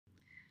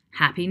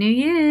Happy New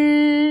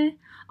Year!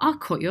 I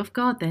caught you off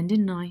guard then,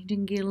 didn't I?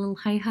 Didn't get a little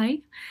hey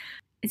hey?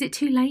 Is it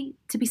too late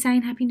to be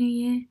saying Happy New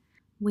Year?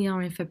 We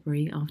are in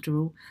February after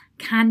all.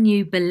 Can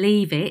you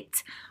believe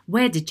it?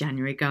 Where did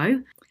January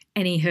go?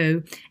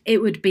 Anywho,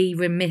 it would be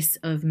remiss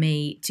of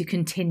me to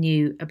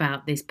continue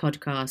about this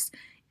podcast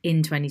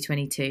in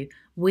 2022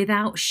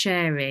 without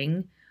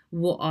sharing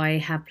what I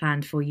have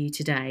planned for you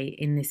today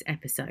in this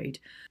episode,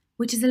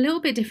 which is a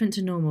little bit different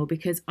to normal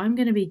because I'm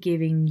going to be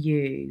giving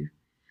you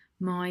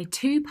my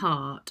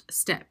two-part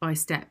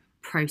step-by-step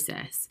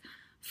process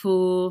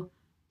for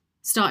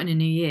starting a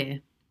new year.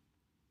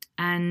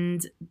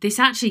 And this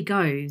actually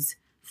goes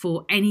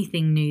for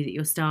anything new that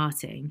you're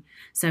starting.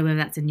 So whether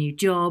that's a new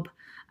job,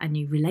 a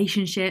new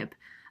relationship,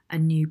 a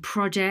new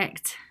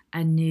project,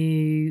 a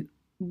new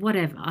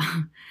whatever,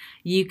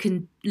 you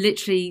can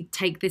literally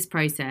take this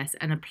process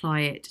and apply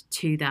it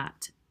to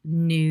that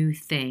new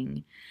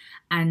thing.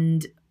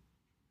 And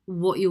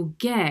what you'll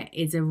get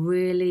is a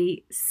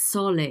really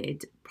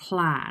solid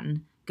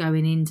plan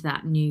going into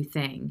that new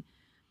thing,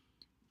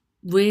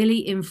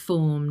 really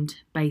informed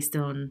based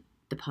on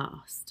the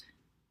past.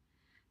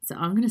 So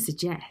I'm going to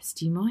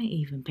suggest you might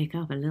even pick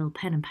up a little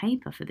pen and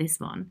paper for this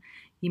one.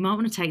 You might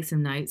want to take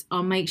some notes.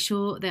 I'll make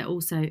sure they're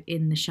also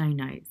in the show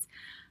notes.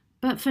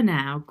 But for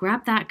now,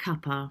 grab that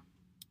cuppa,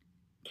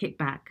 kick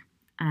back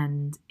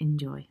and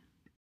enjoy.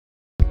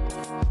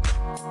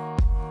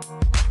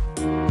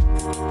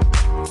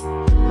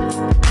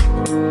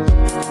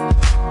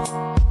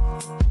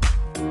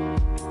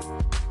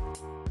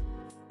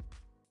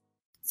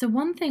 So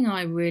one thing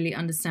I really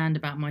understand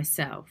about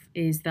myself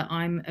is that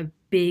I'm a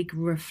big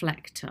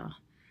reflector.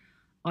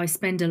 I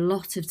spend a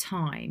lot of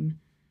time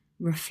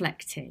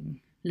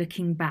reflecting,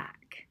 looking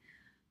back,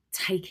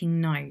 taking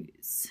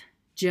notes,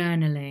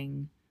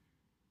 journaling,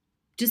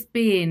 just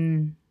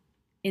being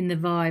in the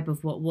vibe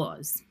of what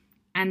was.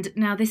 And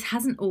now this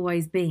hasn't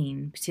always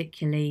been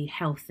particularly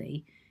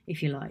healthy,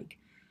 if you like,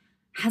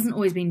 hasn't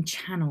always been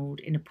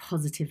channeled in a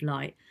positive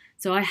light.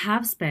 So I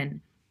have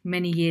spent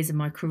many years of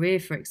my career,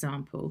 for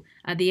example,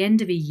 at the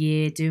end of a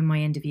year doing my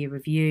end of year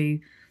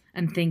review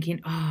and thinking,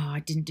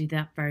 I didn't do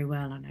that very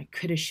well and I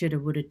coulda, shoulda,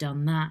 woulda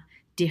done that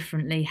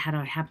differently had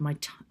I had my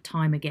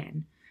time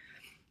again.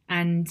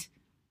 And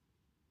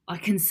I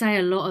can say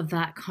a lot of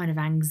that kind of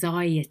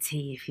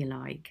anxiety, if you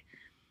like,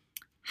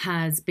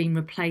 has been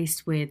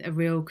replaced with a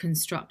real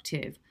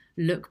constructive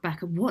look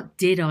back at what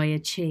did I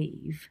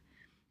achieve?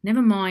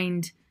 Never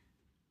mind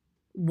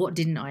what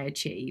didn't I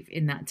achieve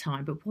in that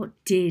time, but what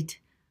did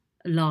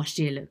last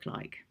year look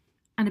like?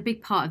 And a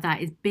big part of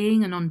that is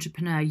being an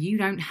entrepreneur. You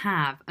don't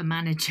have a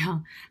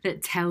manager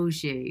that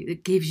tells you,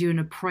 that gives you an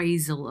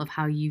appraisal of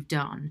how you've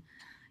done.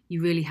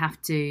 You really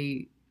have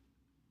to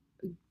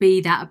be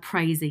that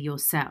appraiser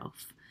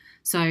yourself.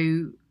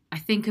 So I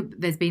think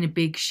there's been a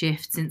big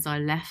shift since I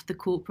left the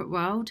corporate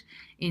world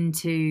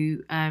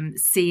into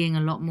seeing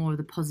a lot more of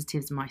the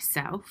positives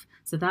myself.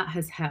 So that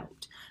has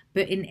helped.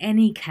 But in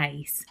any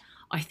case,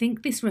 I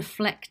think this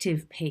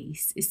reflective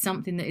piece is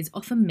something that is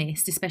often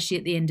missed, especially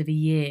at the end of a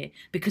year,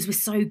 because we're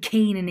so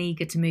keen and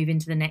eager to move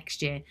into the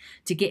next year,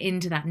 to get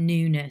into that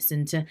newness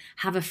and to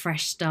have a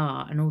fresh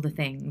start and all the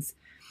things.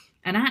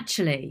 And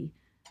actually,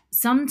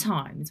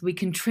 sometimes we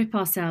can trip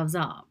ourselves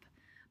up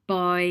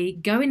by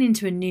going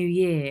into a new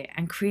year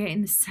and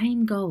creating the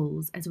same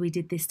goals as we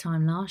did this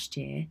time last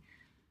year,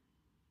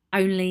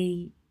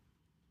 only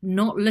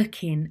not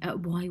looking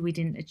at why we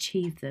didn't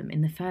achieve them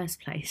in the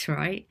first place,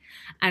 right?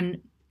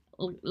 And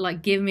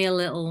like, give me a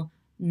little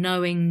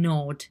knowing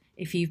nod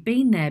if you've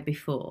been there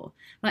before.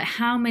 Like,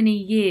 how many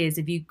years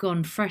have you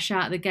gone fresh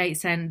out of the gate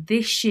saying,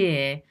 this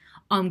year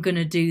I'm going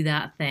to do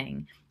that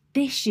thing.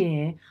 This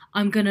year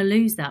I'm going to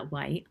lose that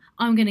weight.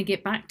 I'm going to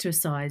get back to a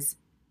size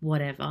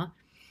whatever.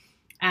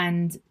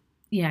 And,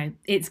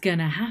 it's going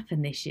to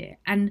happen this year.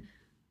 And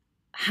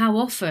how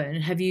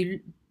often have you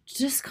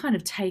just kind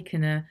of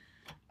taken a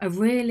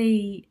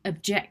really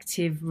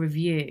objective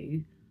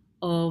review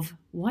of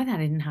why that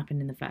didn't happen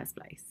in the first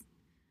place?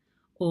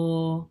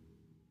 Or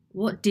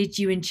what did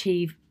you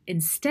achieve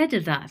instead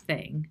of that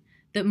thing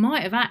that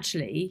might have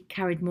actually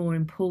carried more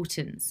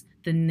importance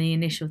than the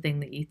initial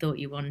thing that you thought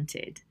you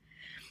wanted?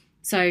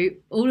 So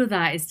all of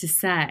that is to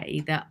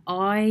say that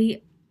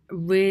I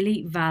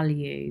really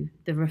value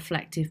the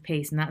reflective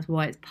piece, and that's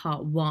why it's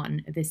part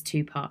one of this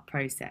two-part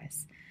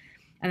process.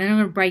 And then I'm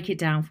going to break it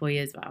down for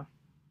you as well.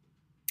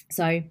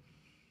 So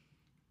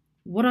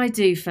what I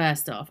do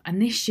first off,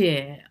 and this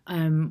year,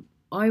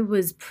 I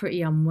was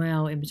pretty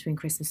unwell in between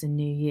Christmas and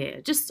New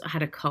Year. I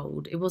had a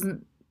cold. It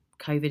wasn't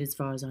COVID as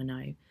far as I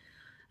know.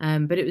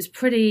 But it was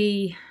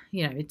pretty,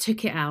 it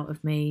took it out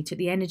of me, took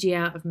the energy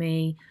out of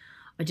me.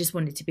 I just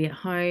wanted to be at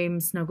home,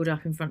 snuggled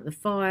up in front of the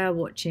fire,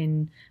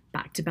 watching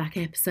back-to-back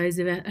episodes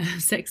of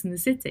Sex and the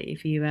City,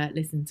 if you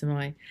listened to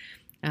my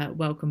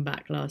welcome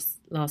back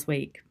last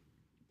week.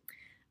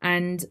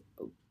 And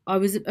I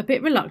was a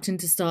bit reluctant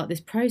to start this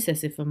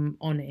process, if I'm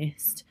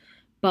honest.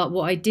 But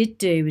what I did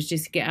do was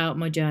just get out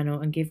my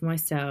journal and give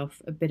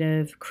myself a bit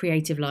of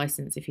creative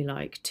license, if you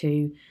like,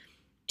 to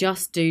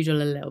just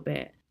doodle a little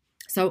bit.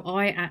 So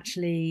I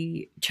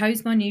actually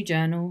chose my new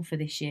journal for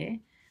this year,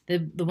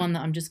 the one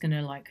that I'm just going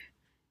to like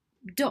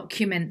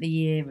document the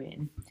year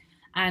in.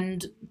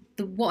 And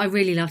what I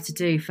really love to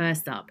do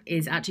first up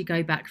is actually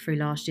go back through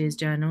last year's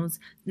journals.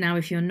 Now,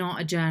 if you're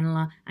not a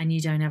journaler and you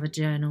don't have a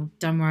journal,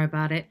 don't worry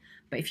about it.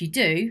 But if you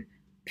do,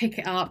 pick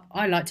it up.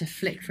 I like to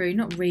flick through,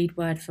 not read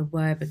word for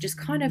word, but just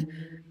kind of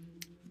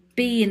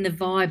be in the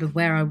vibe of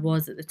where I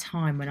was at the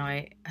time when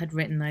I had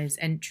written those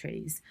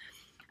entries.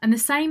 And the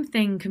same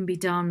thing can be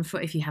done for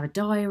if you have a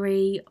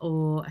diary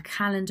or a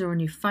calendar on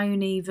your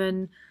phone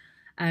even.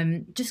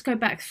 Just go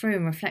back through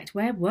and reflect,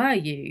 where were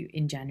you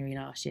in January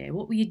last year?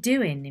 What were you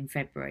doing in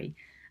February?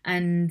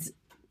 And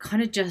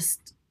kind of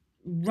just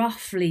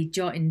roughly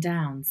jotting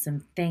down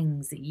some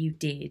things that you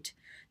did,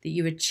 that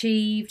you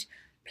achieved,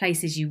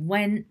 places you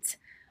went,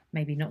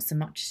 maybe not so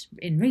much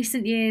in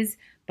recent years,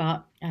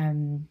 but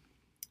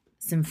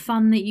some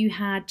fun that you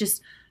had.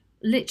 Just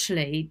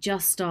literally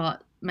just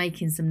start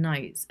making some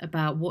notes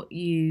about what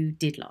you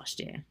did last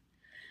year.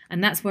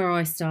 And that's where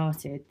I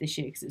started this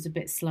year because it was a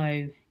bit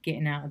slow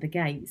getting out of the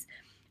gates.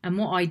 And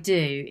what I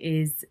do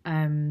is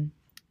I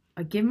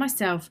give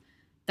myself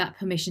that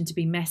permission to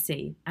be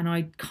messy, and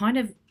I kind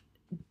of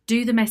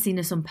do the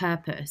messiness on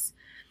purpose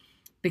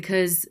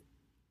because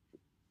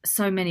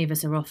so many of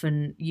us are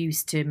often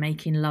used to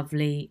making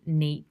lovely,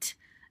 neat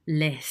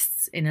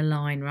lists in a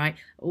line, right?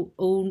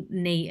 All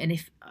neat. And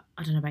if,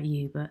 I don't know about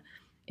you, but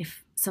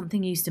if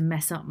something used to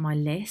mess up my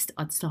list,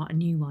 I'd start a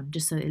new one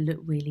just so it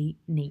looked really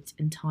neat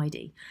and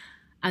tidy.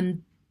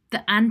 And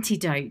the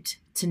antidote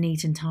to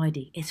neat and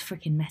tidy is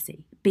freaking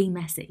messy. Be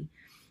messy.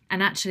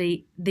 And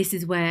actually, this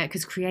is where,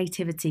 because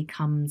creativity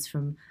comes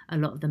from a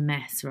lot of the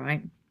mess,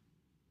 right?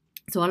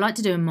 So I like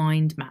to do a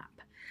mind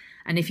map.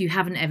 And if you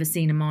haven't ever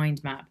seen a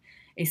mind map,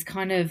 it's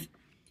kind of,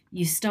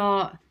 you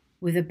start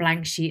with a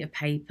blank sheet of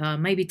paper,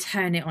 maybe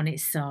turn it on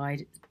its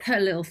side, put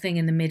a little thing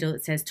in the middle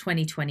that says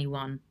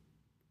 2021.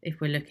 If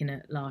we're looking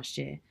at last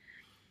year.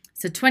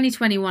 So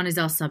 2021 is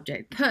our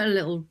subject. Put a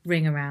little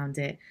ring around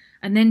it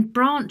and then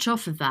branch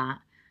off of that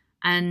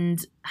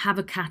and have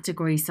a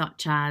category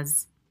such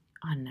as,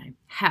 I don't know,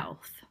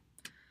 health.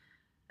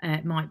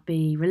 It might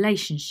be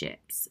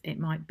relationships. It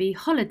might be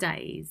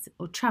holidays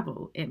or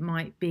travel. It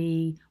might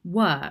be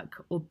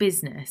work or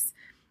business.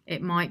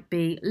 It might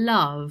be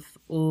love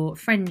or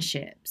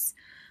friendships.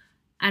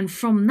 And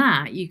from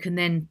that, you can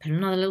then put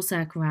another little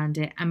circle around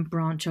it and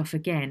branch off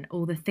again.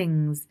 All the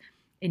things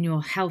in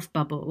your health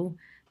bubble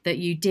that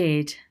you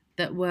did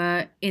that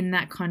were in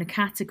that kind of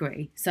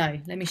category. So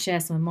let me share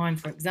some of mine.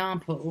 For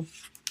example,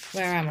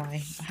 where am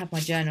I? I have my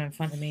journal in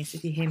front of me, so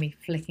if you hear me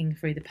flicking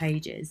through the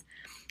pages.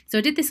 So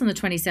I did this on the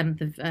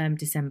 27th of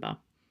December.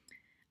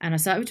 And I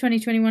started with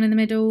 2021 in the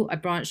middle. I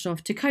branched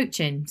off to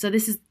coaching. So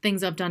this is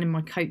things I've done in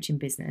my coaching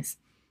business.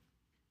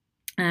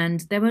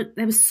 And there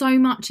was so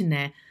much in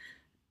there.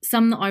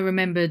 Some that I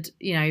remembered,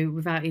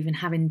 without even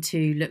having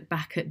to look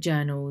back at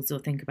journals or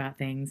think about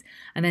things.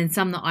 And then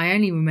some that I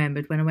only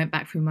remembered when I went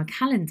back through my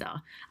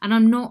calendar. And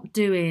I'm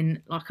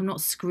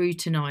not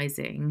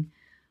scrutinising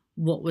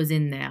what was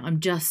in there. I'm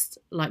just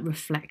like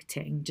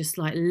reflecting, just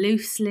like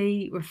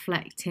loosely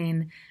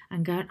reflecting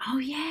and going, oh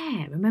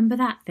yeah, remember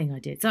that thing I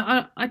did. So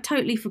I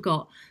totally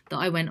forgot that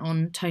I went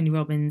on Tony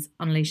Robbins'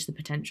 Unleash the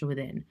Potential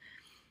Within.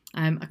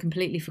 I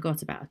completely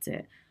forgot about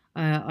it.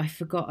 I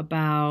forgot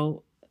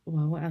about...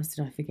 Well, what else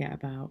did I forget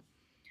about?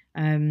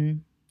 I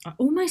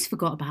almost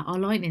forgot about our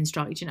lightning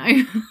strike,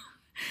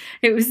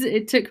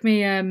 It took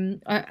me, I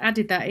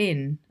added that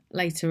in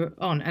later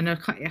on, and it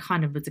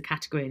kind of was a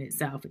category in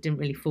itself. It didn't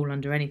really fall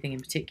under anything in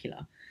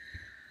particular.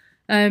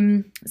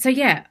 So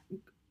yeah,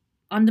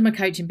 under my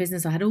coaching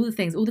business, I had all the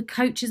things, all the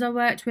coaches I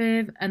worked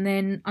with, and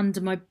then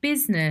under my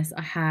business,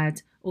 I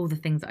had all the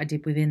things that I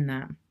did within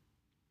that.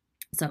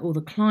 So all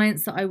the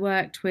clients that I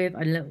worked with,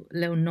 a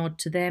little nod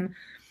to them.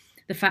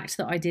 The fact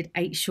that I did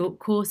 8 short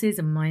courses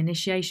and my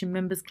Initiation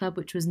Members Club,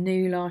 which was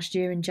new last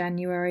year in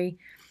January.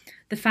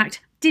 The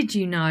fact, did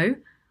you know,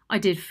 I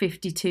did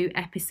 52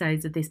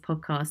 episodes of this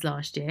podcast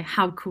last year.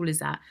 How cool is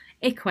that?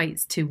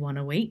 Equates to 1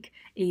 a week,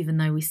 even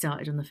though we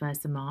started on the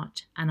 1st of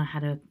March and I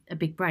had a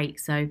big break.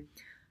 So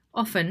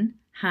often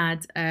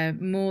had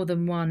more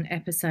than 1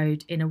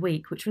 episode in a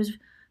week, which was,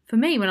 for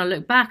me, when I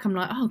look back, I'm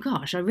like, oh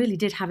gosh, I really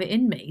did have it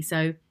in me.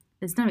 So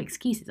there's no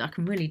excuses. I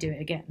can really do it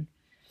again.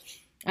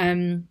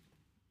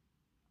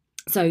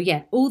 So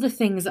yeah, all the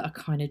things that I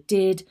kind of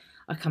did.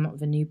 I come up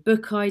with a new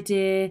book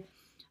idea.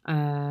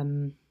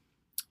 I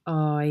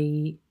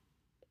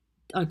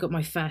got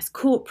my first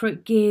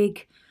corporate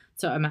gig.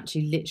 So I'm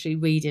actually literally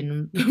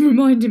reading and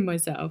reminding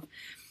myself.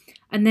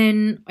 And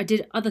then I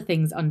did other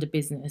things under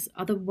business,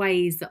 other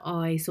ways that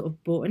I sort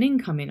of brought an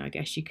income in, I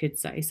guess you could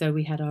say. So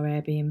we had our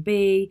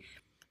Airbnb.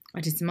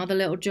 I did some other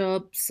little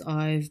jobs.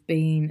 I've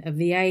been a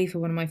VA for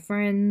one of my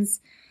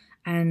friends.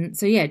 And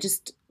so yeah,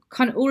 just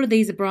kind of all of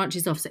these are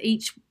branches off. So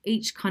each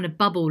kind of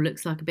bubble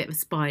looks like a bit of a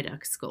spider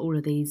because it's got all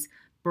of these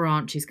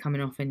branches coming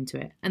off into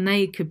it. And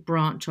they could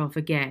branch off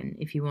again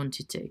if you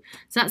wanted to.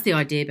 So that's the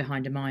idea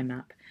behind a mind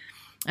map.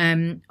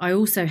 I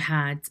also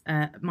had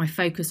my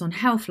focus on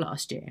health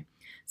last year.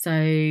 So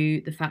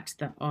the fact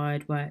that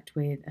I'd worked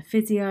with a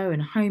physio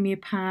and a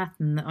homeopath,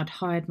 and that I'd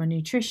hired my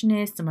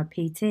nutritionist and my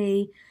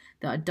PT,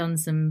 that I'd done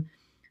some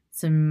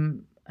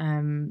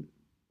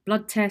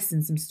blood tests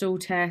and some stool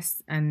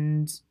tests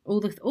and all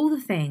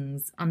the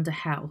things under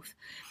health.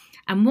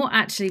 And what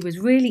actually was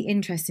really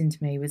interesting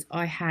to me was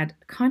I had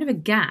kind of a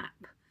gap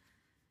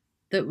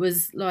that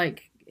was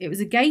like, it was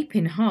a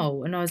gaping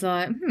hole, and I was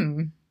like,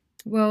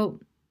 well,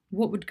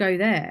 what would go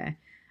there?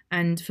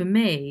 And for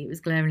me, it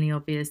was glaringly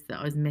obvious that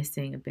I was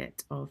missing a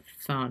bit of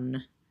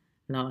fun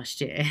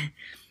last year.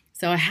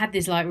 So I had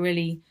this like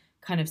really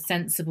kind of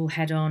sensible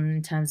head on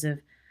in terms of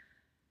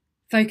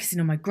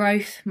focusing on my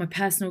growth, my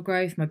personal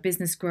growth, my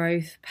business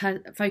growth,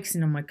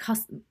 focusing on my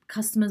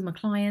customers, my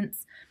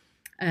clients,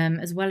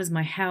 as well as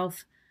my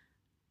health.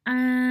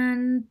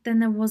 And then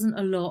there wasn't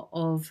a lot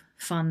of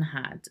fun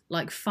had,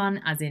 like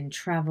fun as in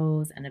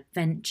travels and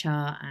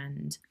adventure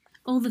and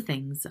all the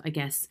things that I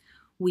guess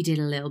we did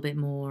a little bit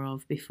more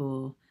of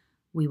before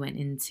we went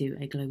into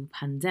a global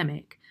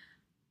pandemic.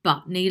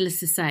 But needless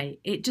to say,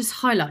 it just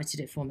highlighted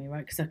it for me,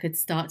 right? Because I could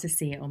start to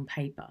see it on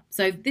paper.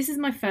 So this is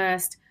my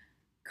first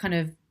kind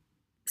of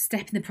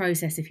step in the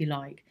process, if you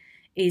like,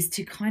 is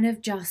to kind of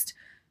just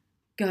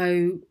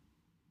go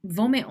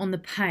vomit on the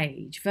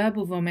page,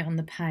 verbal vomit on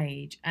the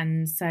page,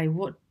 and say,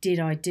 what did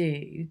I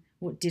do?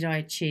 What did I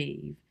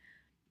achieve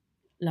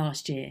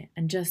last year?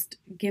 And just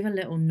give a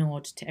little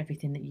nod to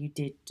everything that you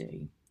did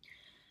do.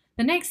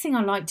 The next thing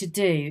I like to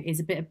do is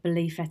a bit of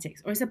belief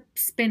ethics, or it's a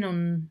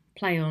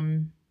play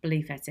on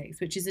belief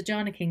ethics, which is a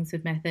Jana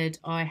Kingsford method.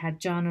 I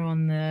had Jana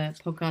on the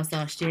podcast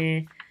last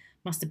year,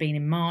 must have been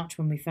in March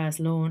when we first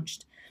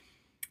launched.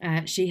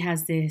 She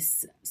has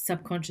this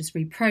subconscious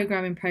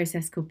reprogramming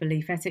process called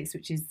Belief Ethics,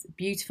 which is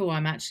beautiful.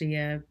 I'm actually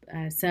a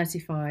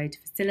certified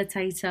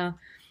facilitator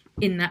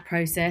in that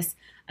process,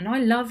 and I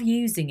love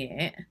using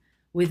it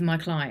with my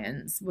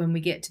clients when we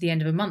get to the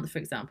end of a month, for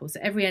example. So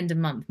every end of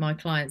month, my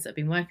clients that have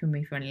been working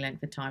with me for any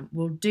length of time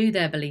will do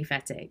their Belief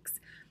Ethics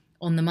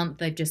on the month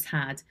they've just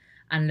had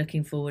and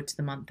looking forward to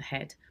the month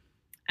ahead.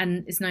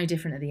 And it's no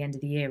different at the end of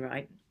the year,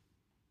 right?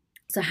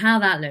 So how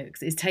that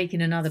looks is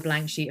taking another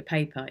blank sheet of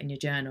paper in your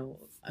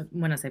journal.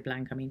 When I say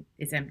blank, I mean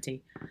it's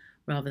empty,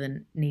 rather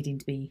than needing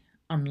to be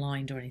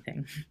unlined or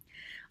anything.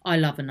 I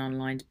love an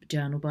unlined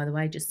journal, by the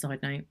way, just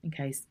side note, in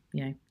case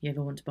you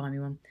ever want to buy me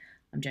one.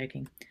 I'm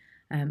joking.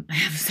 I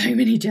have so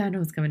many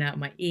journals coming out of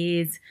my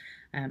ears.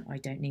 I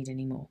don't need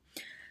any more.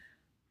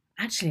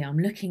 Actually, I'm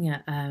looking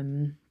at,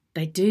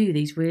 they do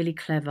these really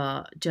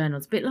clever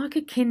journals, a bit like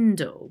a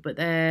Kindle, but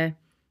they're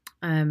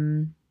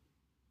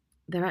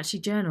actually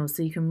journals,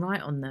 so you can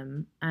write on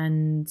them,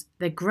 and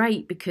they're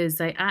great because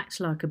they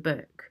act like a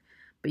book,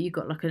 but you've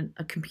got like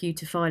a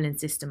computer filing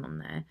system on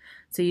there,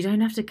 so you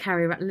don't have to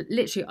carry around.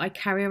 Literally, I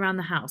carry around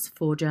the house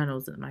 4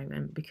 journals at the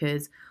moment,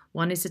 because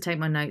one is to take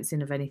my notes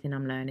in of anything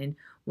I'm learning,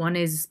 one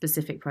is a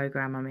specific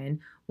program I'm in,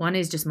 one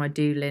is just my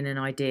doodling and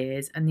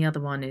ideas, and the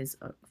other one is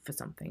for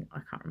something, I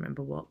can't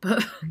remember what,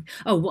 but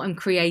what I'm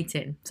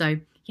creating. So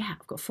yeah,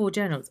 I've got 4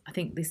 journals. I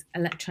think this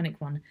electronic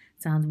one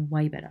sounds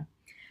way better.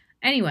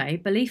 Anyway,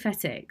 belief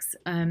ethics.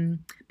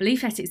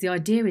 The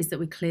idea is that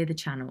we clear the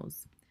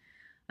channels.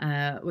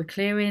 We're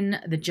clearing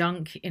the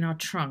junk in our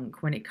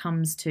trunk when it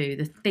comes to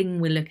the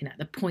thing we're looking at,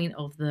 the point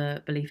of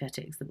the belief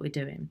ethics that we're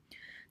doing.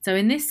 So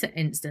in this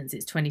instance,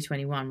 it's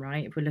 2021,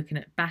 right? If we're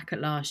looking back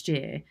at last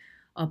year,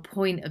 our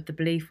point of the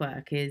belief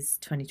work is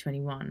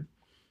 2021.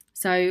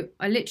 So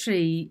I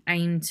literally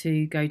aim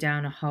to go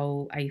down a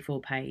whole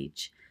A4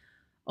 page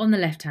on the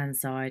left-hand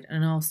side,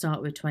 and I'll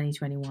start with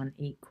 2021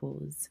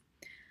 equals.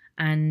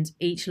 And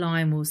each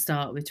line will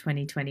start with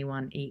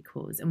 2021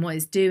 equals. And what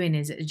it's doing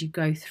is, as you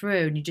go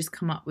through and you just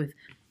come up with,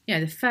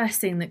 the first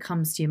thing that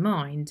comes to your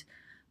mind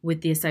with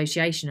the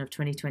association of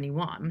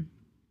 2021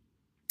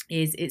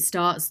 is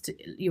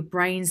your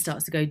brain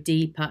starts to go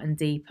deeper and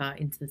deeper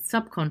into the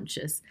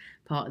subconscious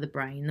part of the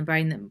brain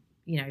that,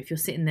 if you're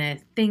sitting there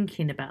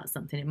thinking about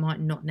something, it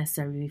might not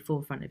necessarily be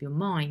forefront of your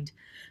mind,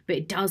 but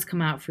it does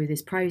come out through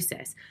this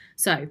process.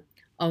 So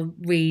I'll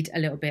read a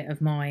little bit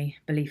of my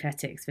belief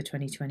ethics for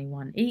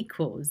 2021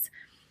 equals.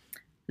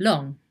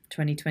 Long,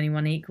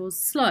 2021 equals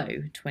slow,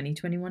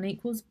 2021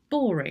 equals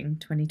boring,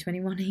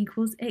 2021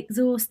 equals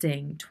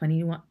exhausting,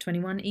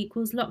 2021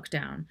 equals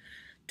lockdown,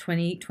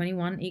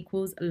 2021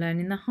 equals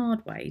learning the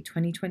hard way,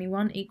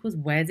 2021 equals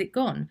where's it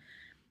gone?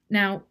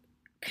 Now,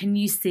 can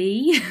you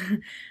see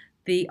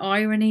the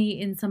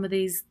irony in some of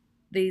these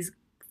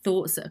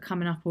thoughts that are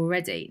coming up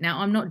already? Now,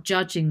 I'm not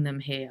judging them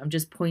here. I'm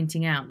just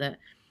pointing out that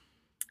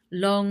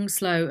long,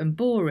 slow, and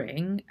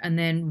boring, and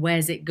then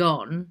where's it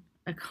gone,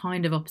 are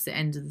kind of opposite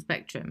ends of the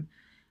spectrum.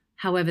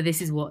 However, this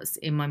is what's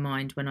in my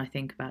mind when I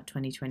think about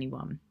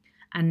 2021.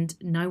 And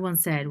no one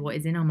said what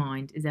is in our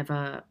mind is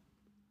ever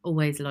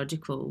always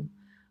logical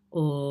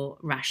or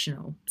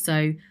rational.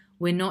 So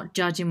we're not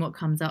judging what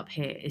comes up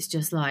here. It's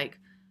just like,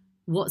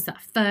 what's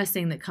that first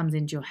thing that comes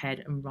into your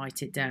head, and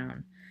write it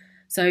down.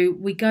 So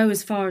we go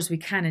as far as we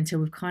can until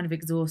we've kind of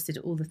exhausted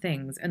all the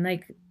things.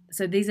 And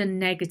so these are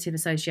negative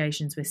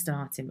associations we're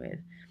starting with.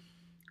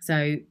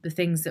 So the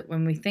things that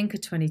when we think of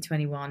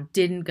 2021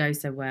 didn't go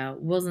so well,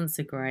 wasn't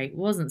so great,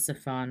 wasn't so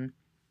fun.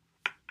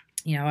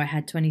 I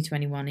had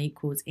 2021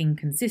 equals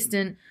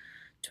inconsistent,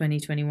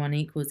 2021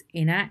 equals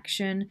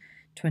inaction,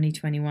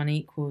 2021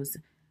 equals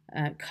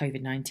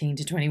COVID-19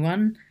 to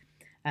 21,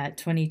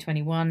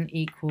 2021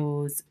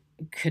 equals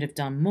could have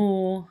done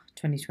more,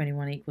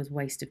 2021 equals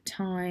waste of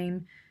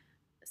time.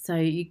 So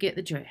you get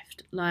the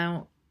drift.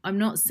 Now, I'm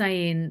not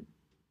saying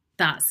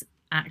that's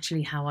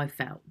actually how I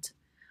felt.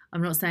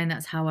 I'm not saying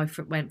that's how I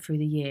went through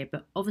the year,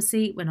 but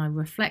obviously when I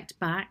reflect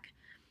back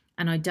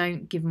and I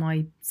don't give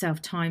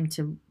myself time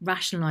to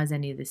rationalize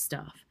any of this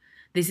stuff,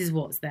 this is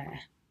what's there.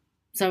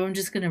 So I'm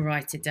just going to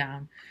write it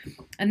down.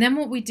 And then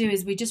what we do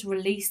is we just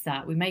release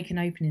that. We make an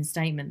opening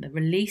statement that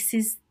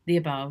releases the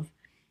above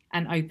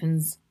and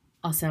opens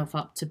ourselves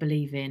up to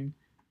believing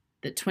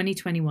that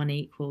 2021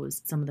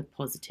 equals some of the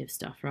positive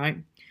stuff, right?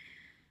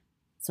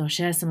 So I'll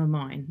share some of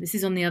mine. This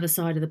is on the other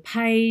side of the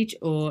page,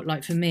 or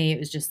like for me, it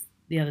was just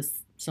the other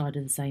side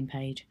of the same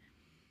page.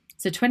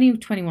 So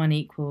 2021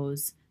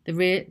 equals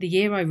the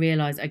year I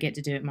realised I get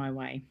to do it my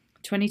way.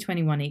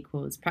 2021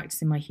 equals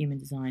practicing my human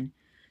design.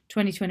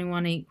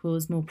 2021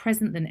 equals more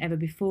present than ever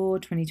before.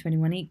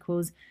 2021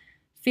 equals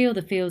feel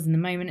the feels in the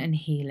moment and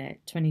heal it.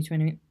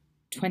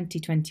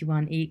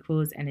 2021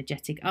 equals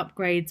energetic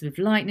upgrades with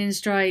lightning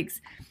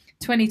strikes.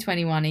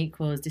 2021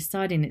 equals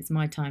deciding it's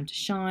my time to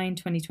shine.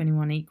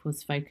 2021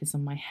 equals focus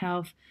on my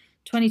health.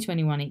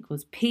 2021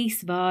 equals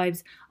peace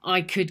vibes.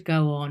 I could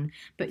go on,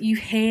 but you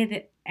hear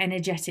the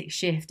energetic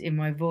shift in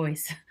my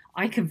voice.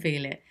 I can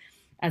feel it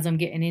as I'm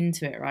getting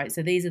into it, right?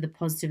 So these are the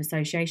positive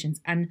associations.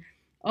 And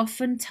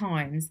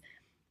oftentimes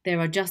there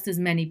are just as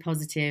many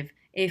positive,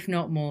 if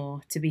not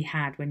more, to be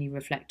had when you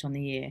reflect on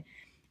the year.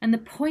 And the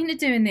point of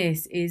doing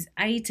this is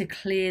to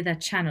clear the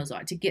channels,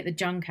 like to get the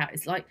junk out.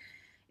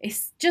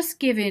 It's just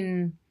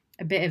giving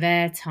a bit of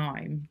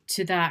airtime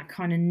to that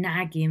kind of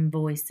nagging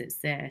voice that's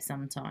there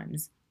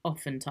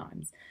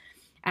oftentimes,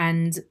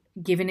 and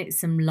giving it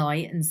some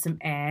light and some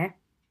air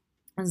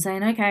and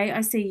saying, okay,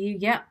 I see you.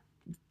 Yep,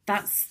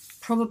 that's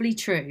probably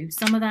true.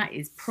 Some of that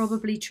is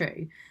probably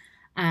true.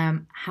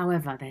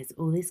 However, there's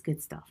all this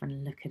good stuff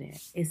and look at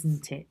it.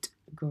 Isn't it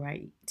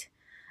great?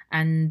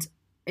 And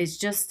it's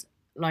just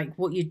like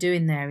what you're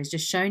doing there is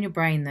just showing your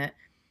brain that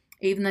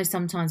even though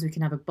sometimes we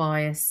can have a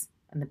bias,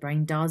 and the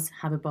brain does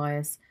have a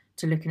bias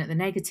to looking at the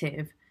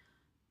negative,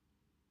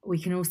 we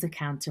can also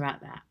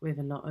counteract that with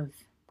a lot of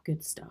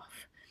good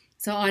stuff.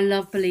 So I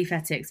love Belief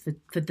Ethics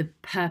for the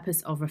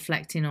purpose of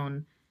reflecting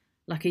on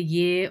like a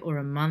year or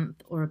a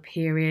month or a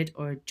period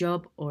or a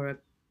job or a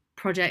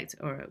project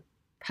or a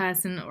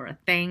person or a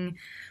thing,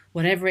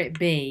 whatever it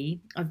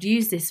be. I've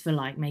used this for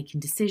like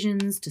making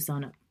decisions to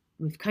sign up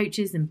with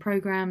coaches and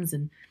programs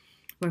and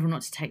whether or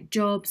not to take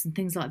jobs and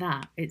things like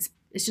that. It's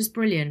just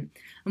brilliant.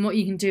 And what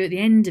you can do at the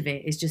end of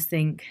it is just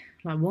think,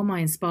 like, what am I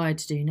inspired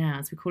to do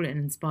now? So we call it an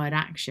inspired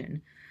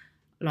action.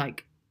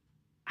 Like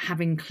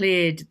having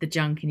cleared the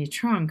junk in your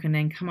trunk and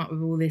then come up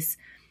with all this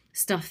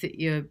stuff that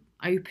you're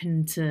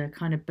open to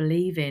kind of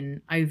believe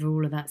in over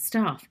all of that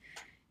stuff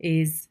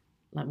is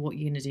like what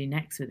you're going to do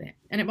next with it.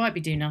 And it might be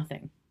do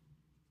nothing,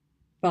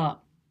 but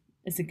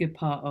it's a good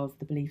part of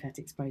the Belief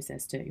Ethics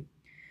process too.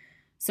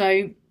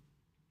 So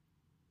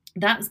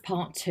that's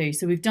part 2.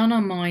 So we've done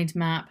our mind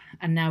map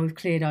and now we've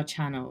cleared our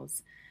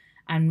channels.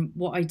 And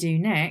what I do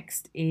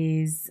next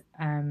is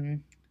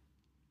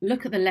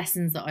look at the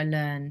lessons that I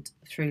learned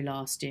through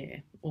last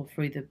year or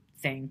through the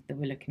thing that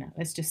we're looking at.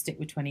 Let's just stick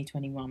with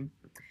 2021.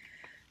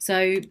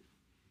 So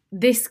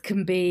this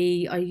can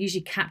be, I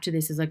usually capture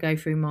this as I go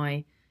through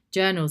my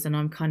journals and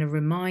I'm kind of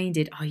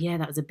reminded, oh yeah,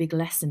 that was a big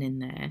lesson in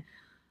there.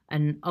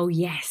 And oh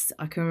yes,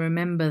 I can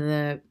remember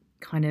the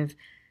kind of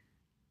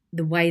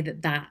the way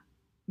that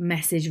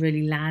message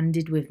really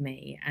landed with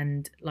me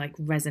and like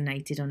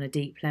resonated on a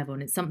deep level.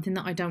 And it's something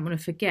that I don't want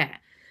to forget.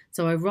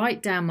 So I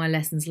write down my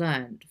lessons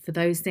learned for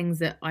those things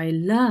that I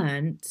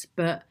learned,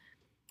 but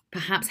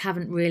perhaps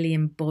haven't really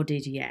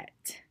embodied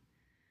yet.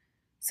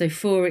 So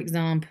for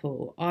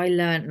example, I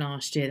learned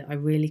last year that I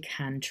really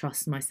can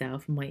trust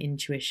myself and my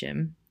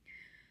intuition,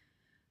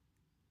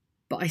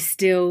 but I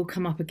still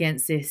come up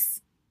against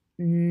this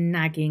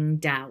nagging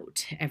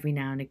doubt every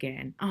now and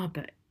again.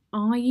 But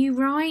are you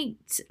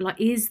right?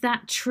 Like, is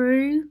that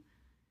true?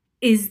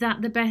 Is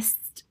that the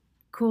best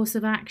course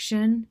of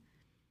action?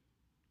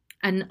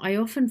 And I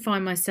often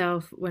find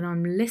myself when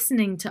I'm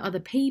listening to other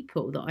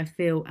people that I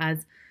feel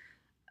as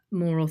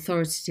more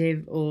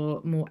authoritative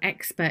or more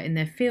expert in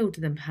their field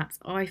than perhaps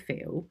I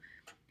feel,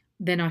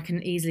 then I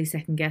can easily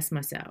second guess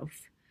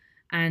myself.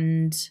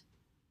 And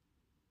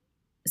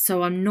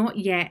so I'm not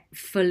yet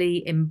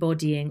fully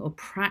embodying or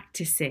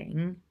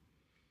practicing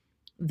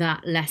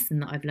that lesson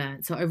that I've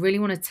learned. So I really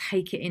want to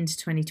take it into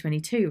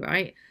 2022,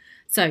 right?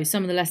 So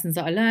some of the lessons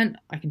that I learned,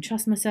 I can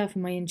trust myself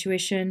and my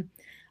intuition.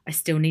 I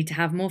still need to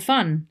have more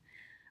fun.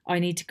 I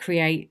need to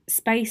create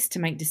space to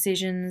make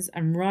decisions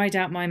and ride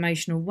out my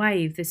emotional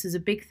wave. This was a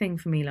big thing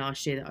for me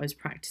last year that I was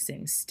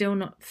practicing, still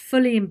not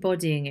fully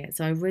embodying it.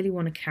 So I really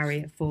want to carry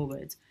it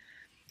forward.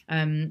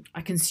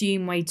 I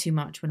consume way too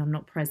much when I'm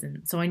not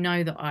present. So I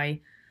know that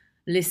I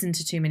listen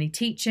to too many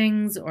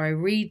teachings, or I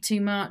read too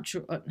much.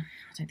 Or, I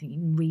don't think you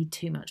can read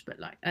too much, but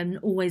like I'm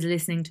always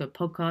listening to a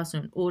podcast or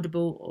an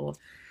Audible or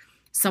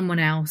someone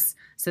else.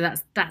 So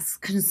that's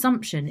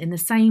consumption, in the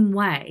same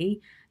way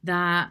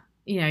that,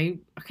 I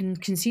can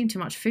consume too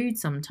much food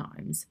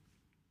sometimes.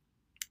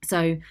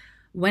 So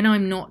when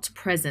I'm not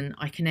present,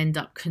 I can end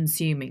up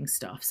consuming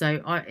stuff.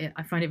 So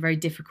I find it very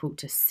difficult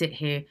to sit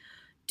here,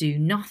 do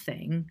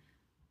nothing.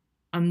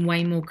 I'm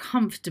way more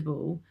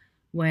comfortable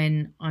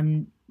when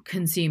I'm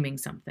consuming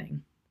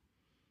something.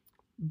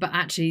 But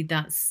actually,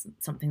 that's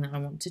something that I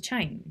want to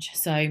change.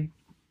 So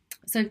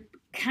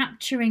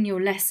capturing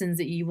your lessons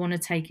that you want to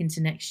take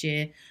into next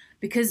year,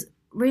 because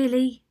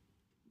really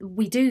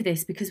we do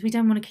this because we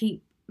don't want to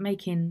keep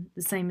making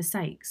the same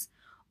mistakes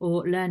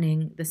or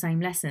learning the same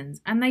lessons.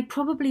 And they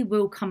probably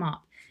will come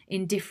up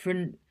in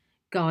different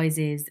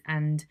guises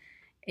and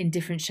in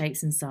different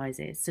shapes and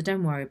sizes. So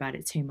don't worry about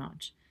it too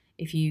much.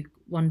 If you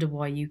wonder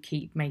why you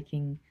keep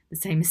making the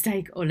same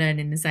mistake or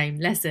learning the same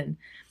lesson,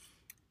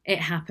 it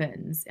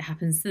happens. It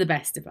happens to the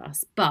best of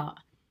us. But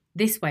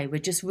this way, we're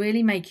just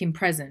really making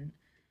present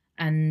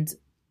and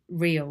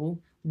real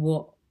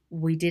what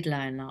we did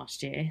learn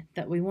last year,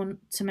 that we want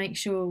to make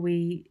sure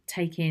we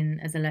take in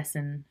as a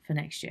lesson for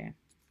next year.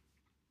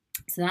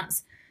 So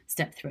that's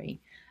step 3.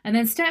 And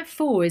then step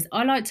 4 is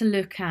I like to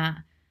look at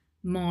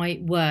my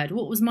word.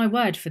 What was my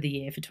word for the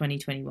year for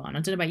 2021? I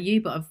don't know about you,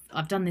 but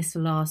I've done this for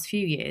the last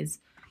few years.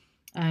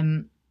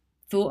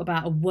 Thought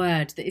about a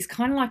word that is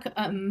kind of like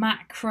a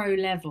macro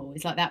level.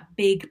 It's like that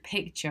big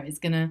picture is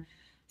going to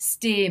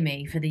steer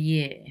me for the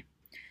year.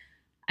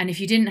 And if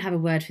you didn't have a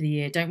word for the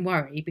year, don't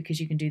worry, because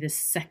you can do the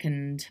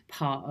second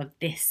part of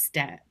this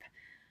step,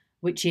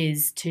 which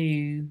is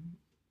to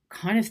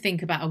kind of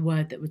think about a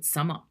word that would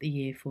sum up the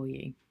year for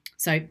you.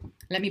 So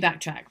let me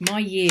backtrack. My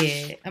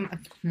year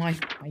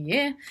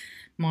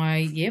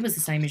was the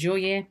same as your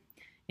year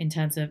in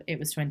terms of it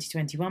was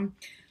 2021.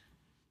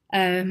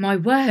 My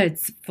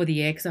words for the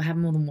year, because I have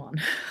more than one.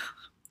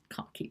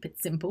 Can't keep it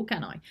simple,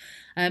 can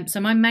I? So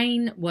my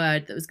main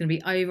word that was going to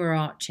be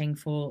overarching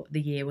for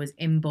the year was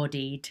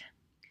embodied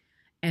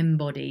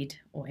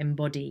or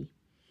embody.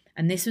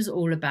 And this was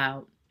all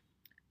about,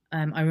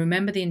 I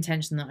remember the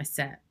intention that I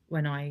set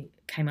when I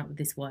came up with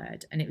this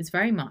word. And it was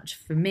very much,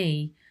 for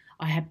me,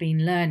 I had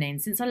been learning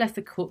since I left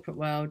the corporate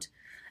world.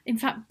 In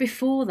fact,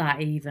 before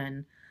that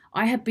even,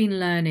 I had been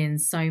learning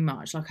so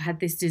much. Like I had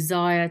this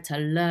desire to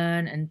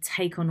learn and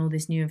take on all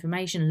this new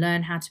information,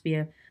 learn how to be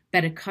a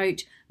better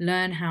coach,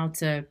 learn how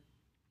to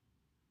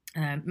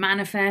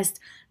manifest,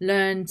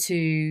 learn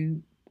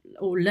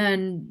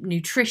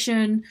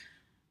nutrition,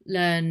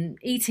 learn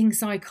eating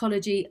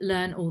psychology,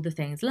 learn all the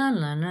things,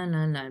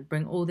 learn,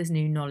 bring all this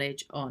new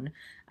knowledge on.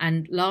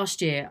 And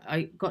last year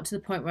I got to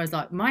the point where I was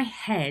like, my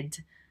head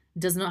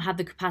does not have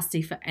the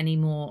capacity for any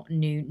more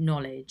new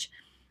knowledge.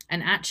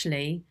 And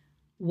actually,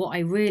 what I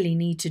really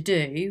need to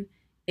do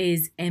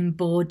is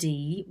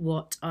embody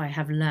what I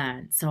have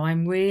learned. So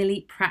I'm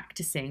really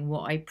practicing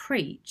what I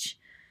preach,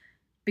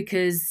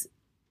 because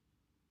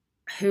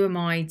who am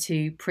I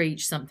to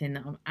preach something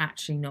that I'm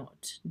actually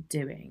not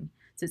doing?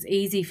 So it's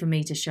easy for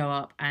me to show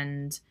up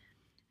and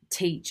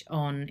teach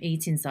on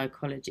eating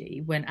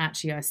psychology when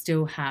actually I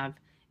still have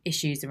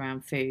issues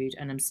around food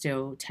and I'm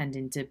still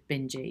tending to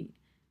binge eat,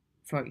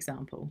 for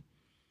example.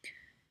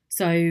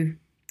 So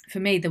for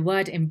me, the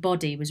word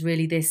embody was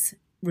really this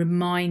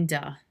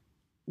reminder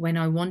when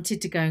I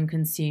wanted to go and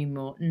consume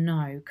more.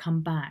 No,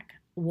 come back.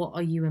 What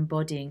are you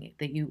embodying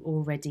that you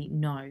already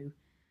know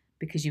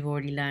because you've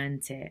already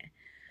learned it?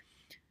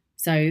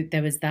 So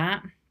there was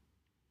that.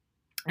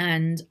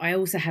 And I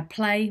also had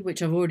play,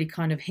 which I've already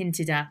kind of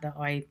hinted at that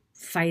I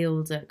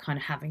failed at kind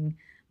of having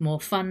more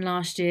fun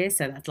last year.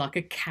 So that's like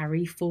a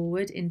carry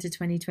forward into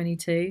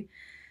 2022.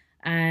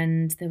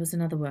 And there was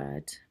another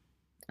word.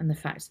 And the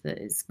fact that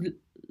it's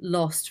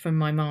lost from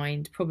my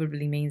mind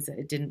probably means that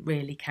it didn't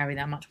really carry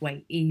that much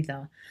weight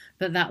either.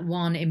 But that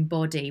one,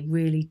 embody,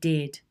 really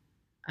did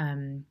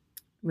kind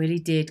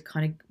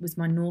of was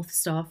my North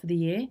Star for the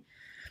year.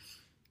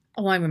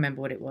 Oh, I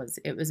remember what it was.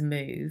 It was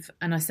move.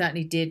 And I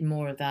certainly did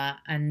more of that.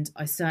 And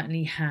I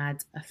certainly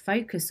had a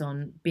focus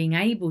on being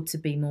able to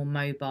be more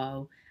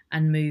mobile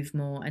and move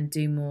more and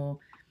do more,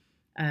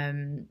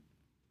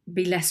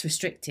 be less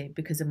restricted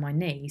because of my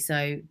knee.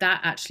 So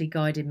that actually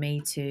guided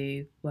me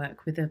to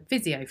work with a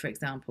physio, for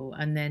example,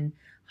 and then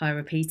hire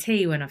a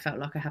PT when I felt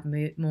like I had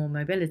more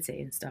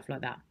mobility and stuff like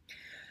that.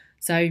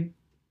 So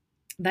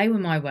they were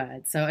my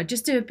words. So I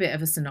just do a bit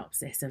of a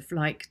synopsis of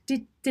like,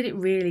 did it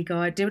really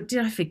guide? Did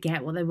I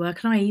forget what they were?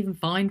 Can I even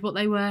find what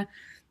they were?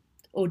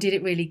 Or did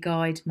it really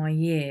guide my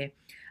year?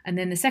 And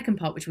then the second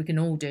part, which we can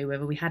all do,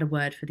 whether we had a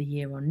word for the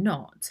year or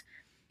not,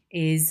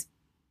 is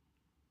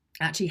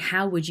actually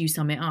how would you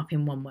sum it up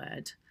in one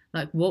word?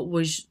 Like, what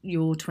was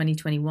your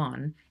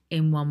 2021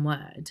 in one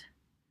word?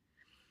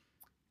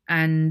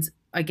 And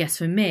I guess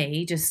for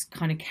me, just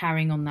kind of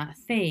carrying on that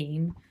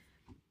theme,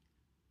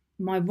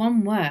 my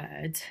one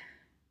word,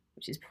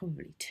 which is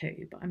probably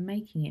two, but I'm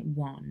making it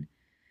one,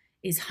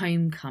 is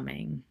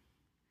homecoming.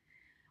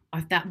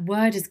 That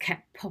word has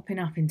kept popping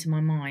up into my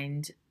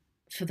mind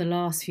for the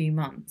last few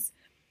months.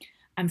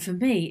 And for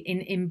me,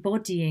 in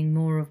embodying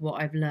more of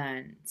what I've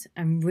learned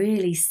and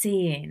really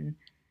seeing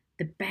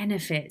the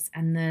benefits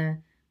and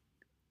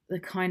the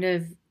kind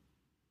of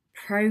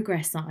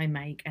progress that I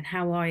make and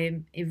how I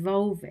am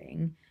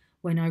evolving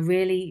when I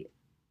really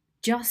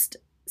just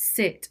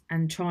sit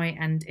and try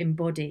and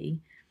embody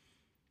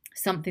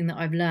something that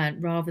I've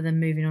learned rather than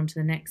moving on to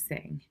the next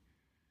thing,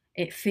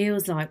 it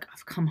feels like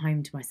I've come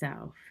home to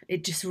myself.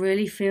 It just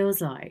really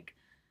feels like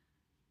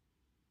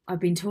I've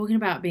been talking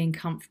about being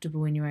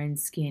comfortable in your own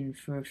skin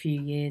for a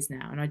few years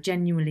now, and I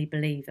genuinely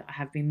believe that I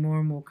have been more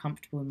and more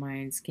comfortable in my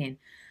own skin.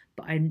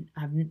 But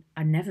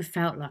I never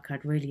felt like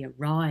I'd really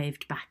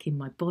arrived back in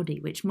my body,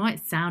 which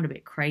might sound a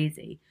bit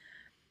crazy.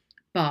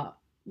 But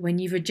when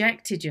you've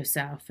rejected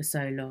yourself for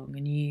so long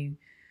and you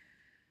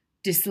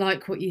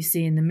dislike what you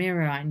see in the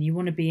mirror and you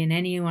want to be in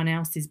anyone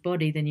else's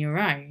body than your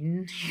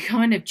own, you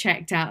kind of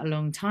checked out a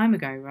long time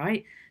ago,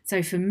 right?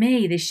 So for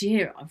me this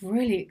year, I've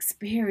really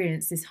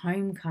experienced this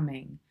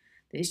homecoming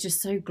that is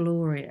just so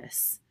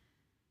glorious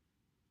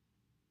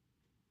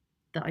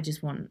that I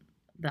just want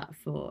that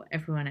for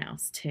everyone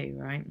else too,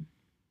 right?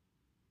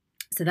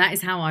 So that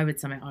is how I would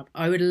sum it up.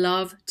 I would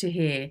love to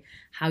hear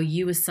how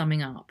you are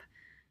summing up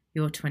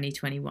your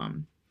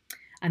 2021.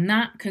 And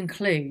that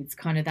concludes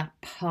kind of that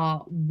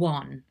part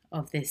one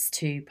of this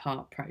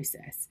 2-part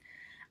process.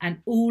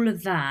 And all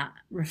of that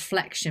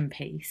reflection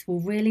piece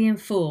will really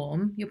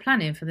inform your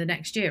planning for the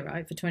next year,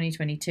 right? For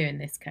 2022 in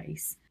this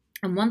case.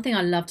 And one thing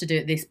I love to do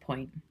at this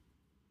point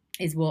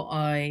is what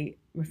I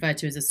refer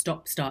to as a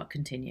stop, start,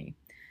 continue.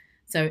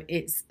 So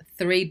it's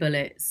 3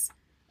 bullets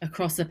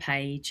across a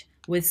page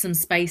with some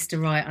space to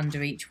write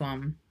under each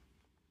one.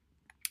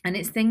 And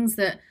it's things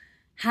that,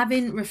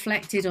 having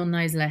reflected on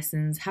those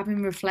lessons,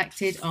 having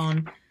reflected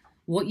on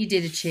what you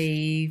did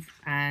achieve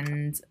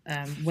and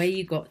where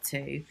you got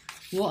to,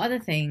 what are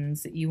the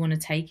things that you want to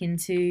take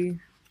into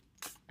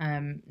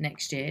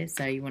next year?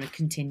 So you want to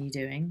continue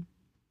doing,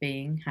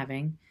 being,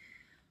 having.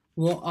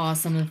 What are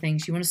some of the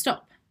things you want to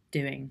stop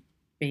doing,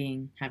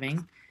 being,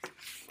 having?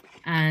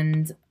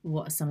 And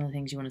what are some of the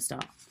things you want to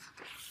start?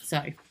 So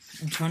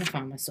I'm trying to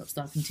find my stop,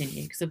 start,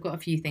 continue, because I've got a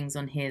few things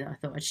on here that I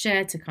thought I'd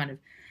share to kind of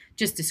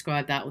just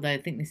describe that, although I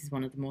think this is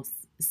one of the more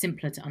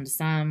simpler to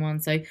understand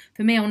ones. So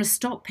for me, I want to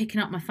stop picking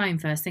up my phone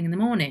first thing in the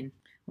morning.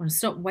 I want to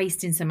stop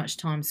wasting so much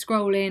time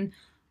scrolling,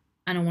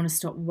 and I want to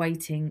stop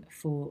waiting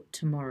for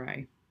tomorrow.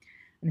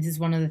 And this is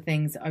one of the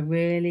things that I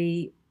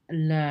really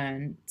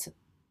learned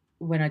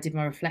when I did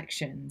my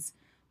reflections,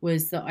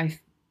 was that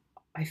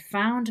I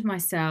found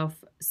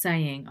myself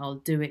saying I'll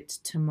do it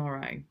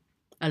tomorrow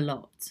a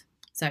lot.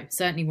 So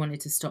certainly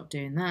wanted to stop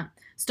doing that,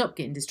 stop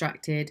getting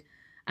distracted,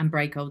 and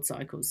break old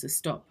cycles. So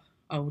stop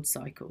old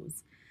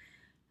cycles.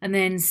 And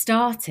then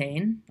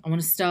I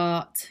want to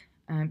start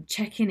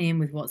checking in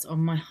with what's on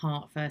my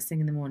heart first thing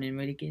in the morning,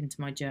 really get into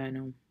my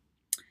journal.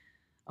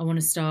 I want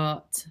to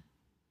start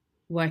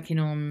working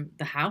on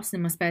the house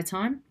in my spare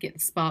time, get the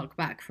spark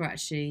back for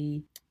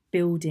actually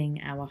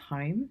building our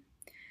home.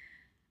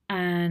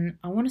 And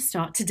I want to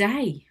start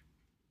today.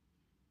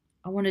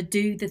 I want to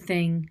do the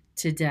thing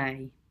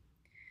today.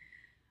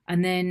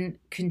 And then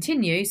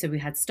continue. So we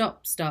had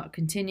stop, start,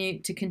 continue.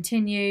 To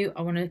continue,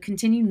 I want to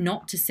continue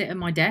not to sit at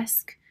my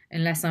desk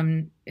unless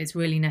it's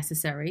really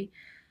necessary,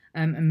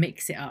 and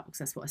mix it up, because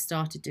that's what I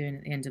started doing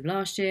at the end of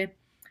last year.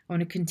 I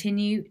want to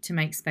continue to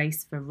make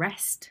space for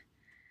rest,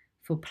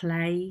 for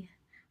play,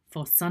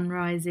 for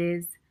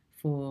sunrises,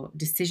 for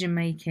decision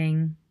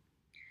making.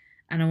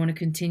 And I want to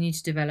continue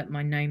to develop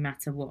my no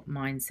matter what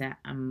mindset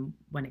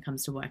when it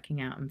comes to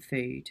working out and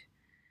food.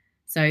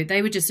 So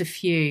they were just a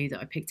few that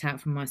I picked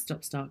out from my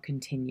stop, start,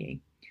 continue.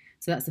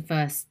 So that's the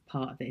first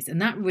part of this. And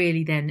that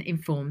really then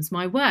informs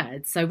my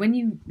words. So when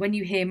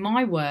you hear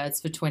my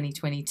words for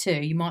 2022,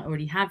 you might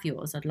already have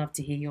yours. I'd love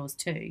to hear yours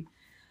too.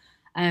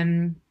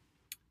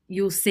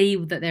 You'll see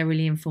that they're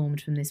really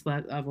informed from this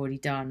work that I've already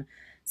done.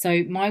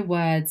 So my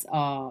words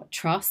are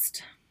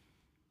trust.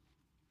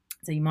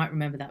 So you might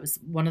remember that was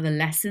one of the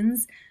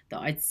lessons that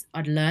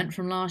I'd learned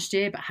from last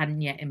year but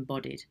hadn't yet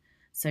embodied.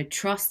 So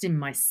trust in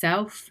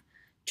myself,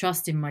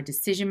 trust in my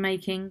decision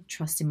making,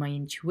 trust in my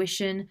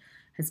intuition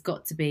has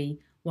got to be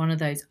one of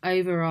those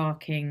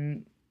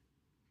overarching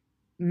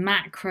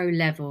macro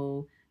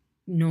level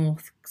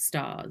North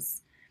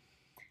Stars.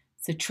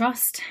 So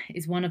trust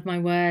is one of my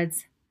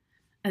words.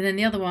 And then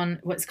the other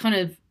one, well, it's kind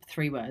of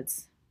 3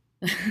 words,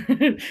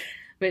 but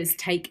it's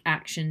take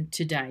action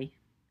today,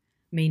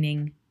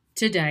 meaning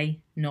today,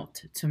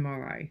 not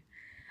tomorrow.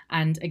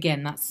 And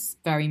again, that's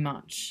very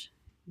much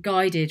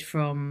guided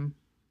from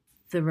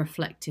the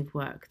reflective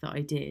work that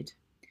I did.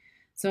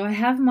 So I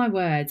have my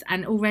words,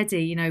 and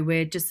already,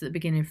 we're just at the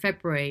beginning of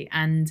February,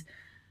 and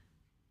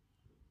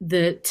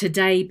the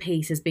today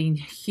piece has been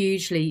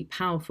hugely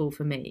powerful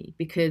for me,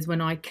 because when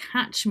I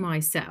catch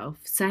myself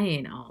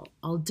saying,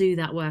 I'll do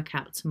that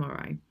workout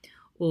tomorrow,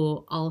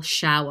 or I'll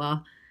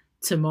shower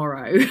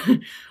tomorrow,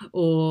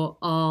 or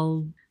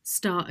I'll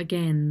start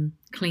again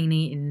clean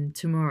eating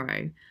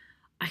tomorrow,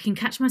 I can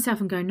catch myself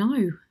and go,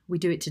 no, we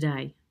do it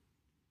today.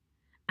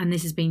 And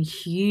this has been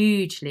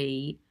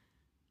hugely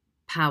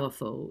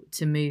powerful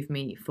to move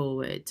me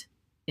forward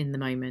in the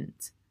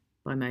moment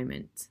by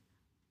moment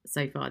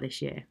so far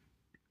this year.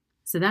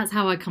 So that's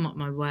how I come up with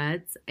my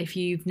words. If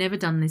you've never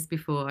done this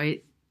before,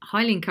 I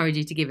highly encourage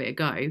you to give it a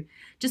go.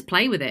 Just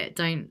play with it.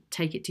 Don't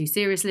take it too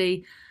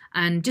seriously.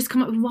 And just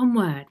come up with one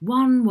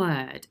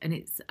word. And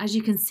it's, as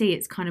you can see,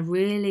 it's kind of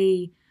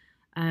really,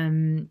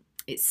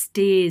 it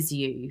steers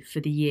you for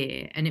the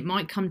year. And it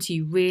might come to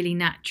you really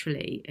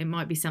naturally. It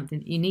might be something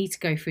that you need to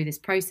go through this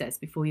process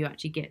before you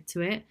actually get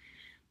to it.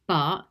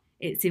 But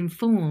it's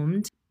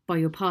informed by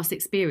your past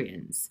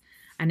experience,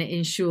 and it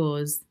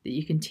ensures that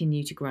you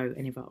continue to grow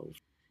and evolve.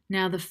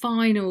 Now, the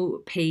final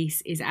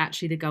piece is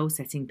actually the goal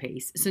setting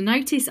piece. So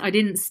notice I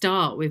didn't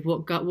start with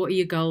what are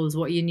your goals,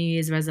 what are your New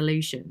Year's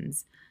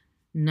resolutions.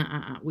 No,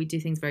 we do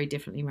things very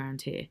differently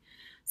around here.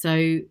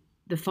 So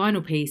the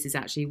final piece is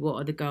actually what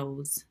are the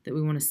goals that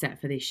we want to set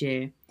for this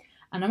year.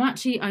 And I'm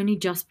actually only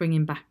just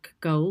bringing back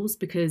goals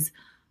because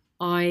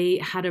I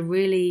had a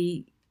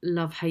really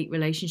love-hate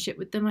relationship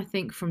with them, I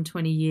think, from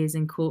 20 years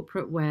in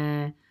corporate,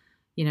 where,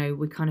 you know,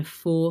 we kind of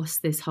force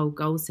this whole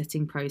goal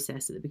setting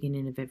process at the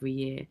beginning of every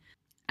year.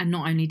 And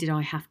not only did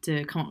I have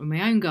to come up with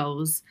my own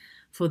goals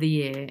for the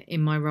year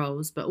in my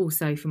roles, but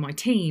also for my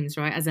teams,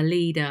 right? As a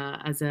leader,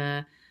 as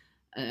a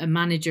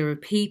manager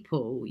of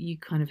people, you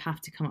kind of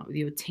have to come up with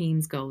your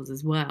team's goals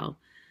as well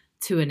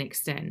to an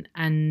extent.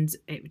 And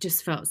it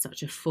just felt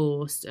such a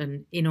forced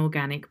and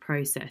inorganic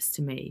process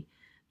to me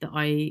that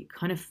I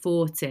kind of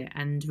fought it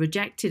and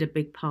rejected a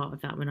big part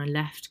of that when I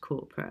left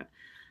corporate.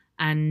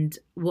 And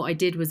what I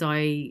did was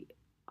I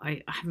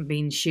haven't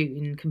been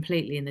shooting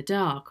completely in the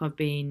dark. I've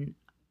been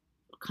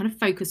kind of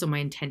focused on my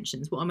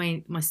intentions. What are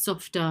my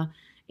softer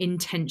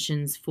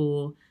intentions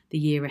for the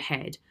year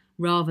ahead,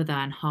 rather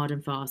than hard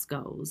and fast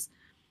goals?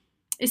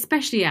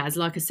 Especially as,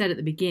 like I said at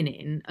the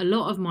beginning, a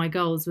lot of my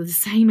goals were the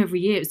same every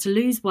year. It was to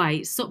lose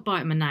weight, stop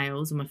biting my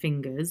nails and my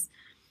fingers,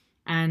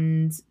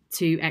 and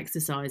to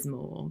exercise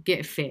more,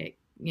 get fit,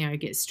 you know,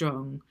 get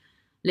strong,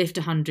 lift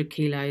 100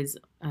 kilos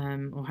or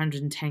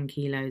 110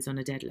 kilos on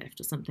a deadlift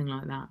or something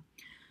like that.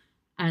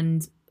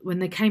 And when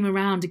they came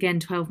around again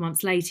 12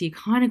 months later, you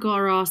kind of got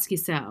to ask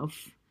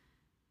yourself,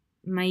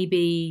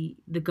 maybe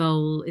the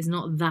goal is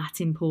not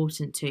that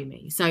important to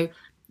me. So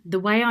the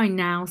way I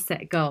now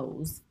set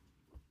goals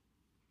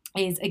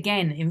is,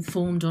 again,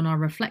 informed on our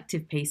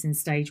reflective piece in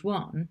stage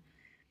one,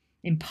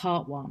 in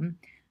part one,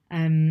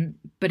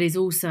 but is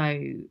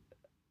also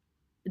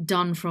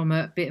done from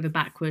a bit of a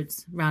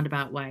backwards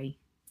roundabout way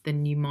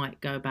than you might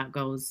go about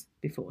goals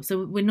before.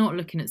 So we're not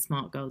looking at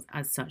SMART goals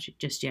as such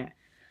just yet.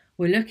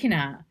 We're looking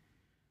at,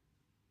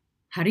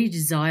 how do you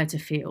desire to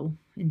feel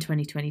in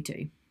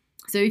 2022?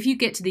 So if you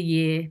get to the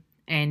year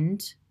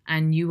end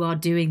and you are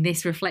doing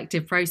this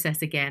reflective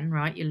process again,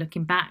 right? You're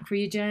looking back through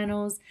your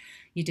journals,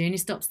 you're doing your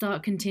stop,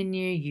 start,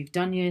 continue, you've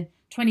done your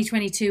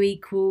 2022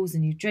 equals,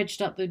 and you've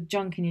dredged up the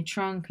junk in your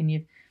trunk, and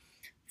you've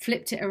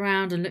flipped it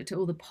around and looked at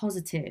all the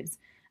positives,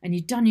 and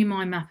you've done your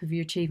mind map of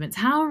your achievements.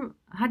 How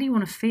do you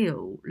want to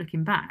feel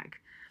looking back?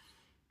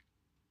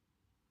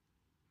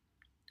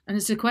 And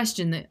it's a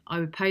question that I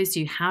would pose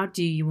to you. How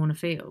do you want to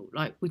feel?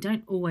 Like, we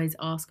don't always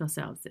ask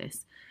ourselves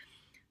this.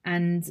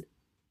 And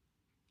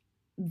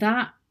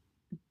that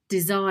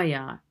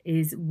desire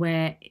is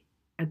where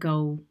a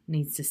goal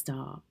needs to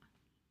start.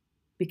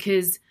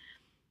 Because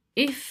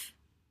if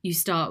you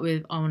start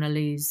with, I want to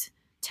lose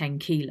 10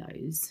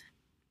 kilos,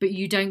 but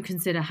you don't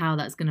consider how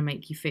that's going to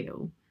make you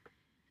feel,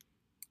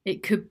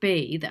 it could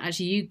be that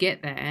actually you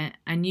get there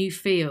and you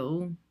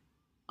feel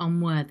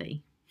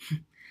unworthy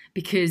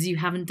because you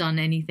haven't done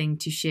anything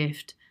to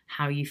shift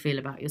how you feel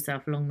about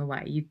yourself along the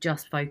way. You've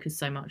just focused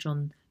so much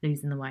on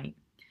losing the weight.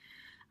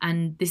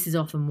 And this is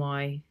often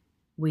why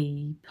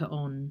we put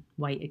on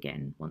weight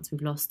again once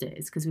we've lost it.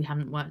 It's because we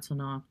haven't worked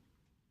on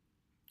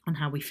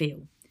how we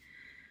feel.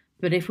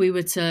 But if we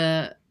were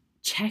to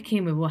check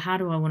in with, well, how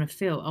do I want to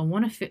feel?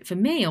 For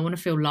me, I want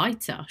to feel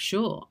lighter.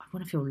 Sure, I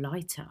want to feel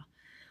lighter.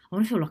 I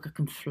want to feel like I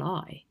can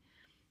fly.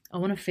 I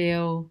want to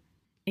feel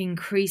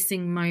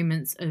increasing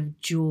moments of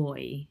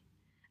joy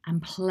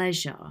and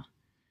pleasure.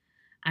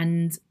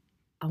 And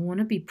I want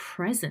to be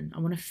present. I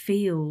want to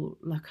feel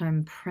like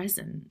I'm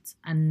present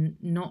and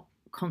not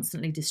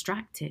constantly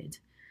distracted.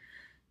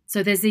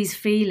 So there's these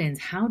feelings.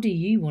 How do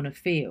you want to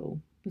feel?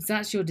 Because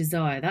that's your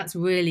desire. That's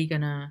really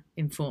going to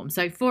inform.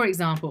 So, for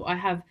example, I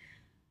have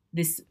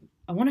this,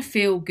 I want to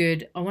feel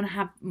good. I want to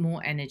have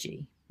more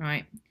energy,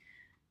 right?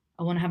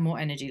 I want to have more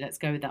energy. Let's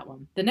go with that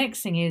one. The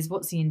next thing is,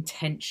 what's the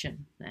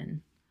intention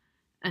then?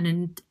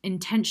 An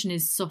intention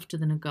is softer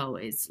than a goal.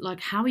 It's like,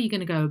 how are you going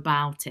to go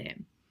about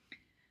it?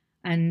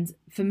 And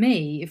for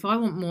me, if I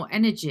want more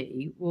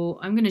energy, well,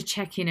 I'm going to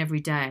check in every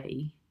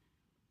day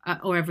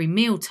or every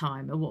meal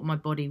time at what my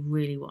body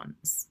really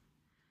wants.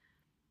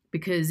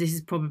 Because this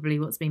is probably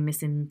what's been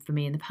missing for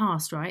me in the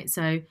past, right?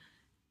 So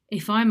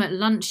if I'm at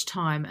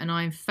lunchtime and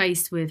I'm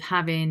faced with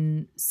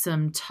having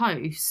some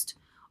toast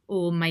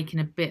or making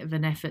a bit of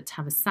an effort to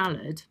have a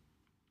salad,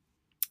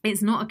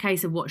 it's not a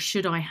case of what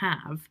should I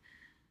have.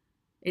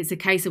 It's a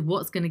case of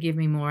what's going to give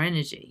me more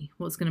energy,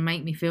 what's going to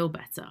make me feel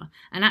better.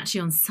 And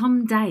actually on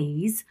some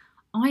days,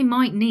 I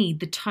might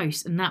need the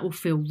toast and that will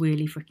feel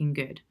really freaking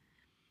good.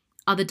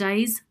 Other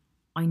days,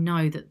 I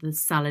know that the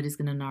salad is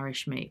going to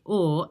nourish me,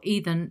 or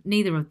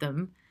neither of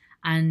them,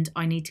 and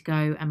I need to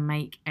go and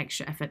make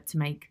extra effort to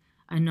make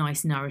a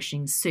nice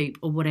nourishing soup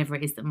or whatever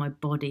it is that my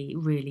body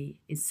really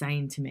is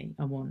saying to me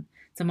I want.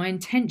 So my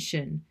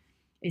intention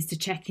is to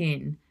check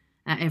in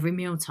at every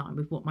mealtime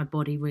with what my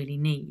body really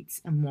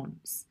needs and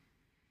wants.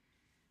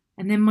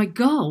 And then my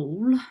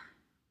goal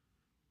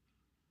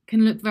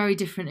can look very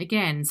different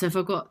again. So if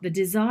I've got the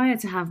desire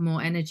to have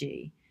more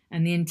energy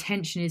and the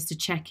intention is to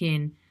check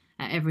in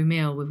at every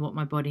meal with what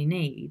my body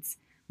needs,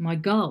 my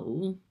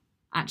goal,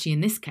 actually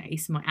in this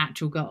case, my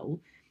actual goal,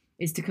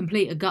 is to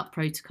complete a gut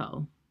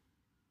protocol,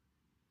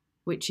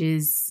 which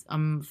is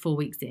I'm 4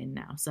 weeks in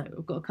now. So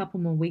I've got a couple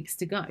more weeks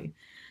to go.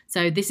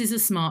 So this is a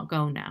SMART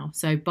goal now.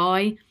 So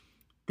by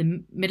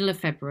the middle of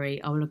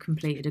February, I will have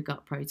completed a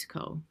gut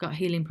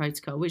healing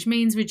protocol, which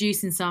means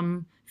reducing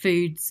some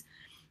foods,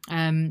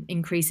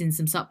 increasing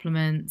some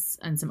supplements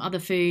and some other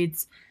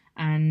foods,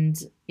 and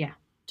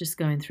just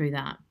going through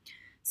that.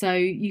 So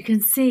you can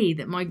see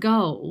that my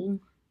goal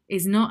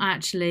is not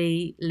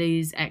actually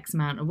lose X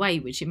amount of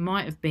weight, which it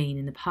might have been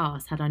in the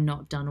past had I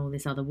not done all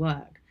this other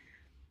work.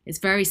 It's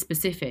very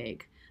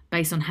specific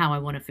based on how I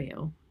want to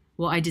feel,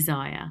 what I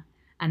desire,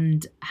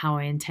 and how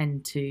I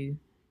intend to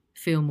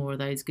feel more of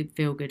those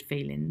feel-good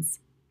feelings.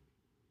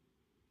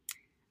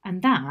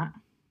 And that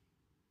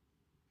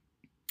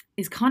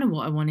is kind of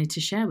what I wanted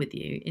to share with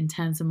you in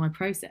terms of my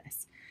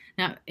process.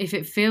 Now, if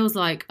it feels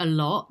like a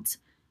lot,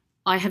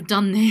 I have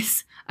done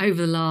this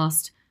over the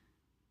last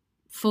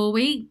 4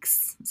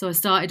 weeks. So I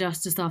started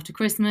just after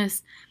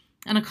Christmas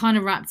and I kind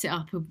of wrapped it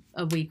up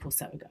a week or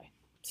so ago.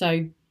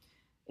 So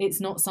it's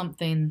not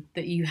something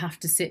that you have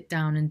to sit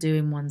down and do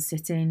in one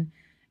sitting.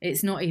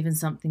 It's not even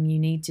something you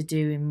need to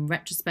do in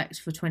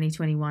retrospect for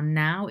 2021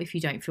 now if you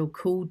don't feel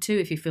called to,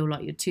 if you feel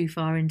like you're too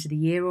far into the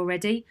year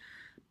already.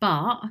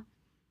 But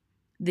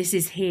this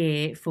is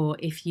here for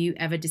if you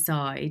ever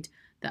decide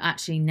that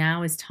actually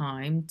now is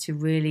time to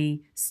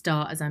really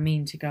start,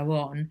 to go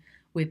on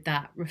with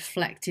that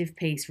reflective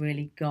piece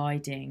really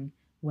guiding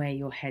where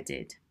you're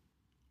headed.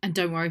 And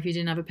don't worry if you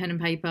didn't have a pen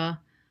and paper.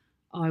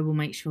 I will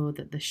make sure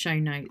that the show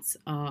notes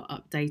are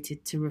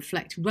updated to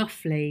reflect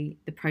roughly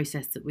the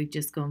process that we've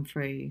just gone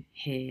through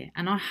here.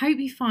 And I hope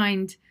you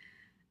find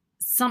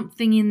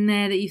something in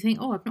there that you think,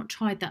 oh, I've not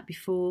tried that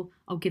before.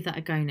 I'll give that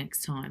a go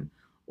next time.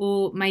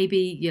 Or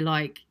maybe you're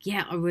like,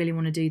 yeah, I really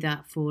want to do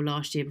that for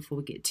last year before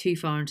we get too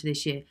far into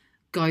this year.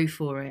 Go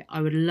for it.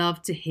 I would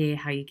love to hear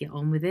how you get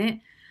on with it,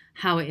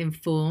 how it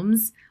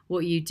informs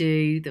what you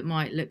do that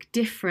might look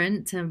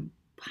different to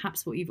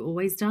perhaps what you've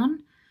always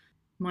done.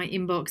 My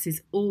inbox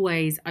is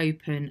always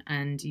open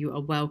and you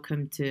are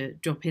welcome to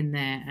drop in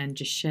there and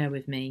just share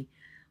with me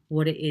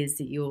what it is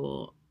that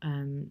you're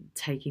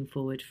taking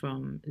forward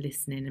from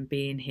listening and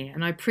being here.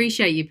 And I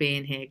appreciate you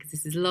being here because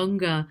this is a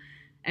longer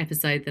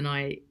episode than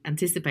I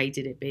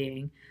anticipated it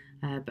being.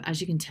 But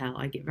as you can tell,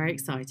 I get very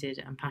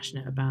excited and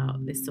passionate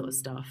about this sort of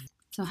stuff.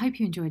 So I hope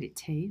you enjoyed it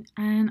too.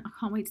 And I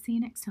can't wait to see you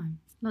next time.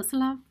 Lots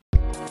of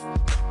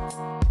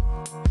love.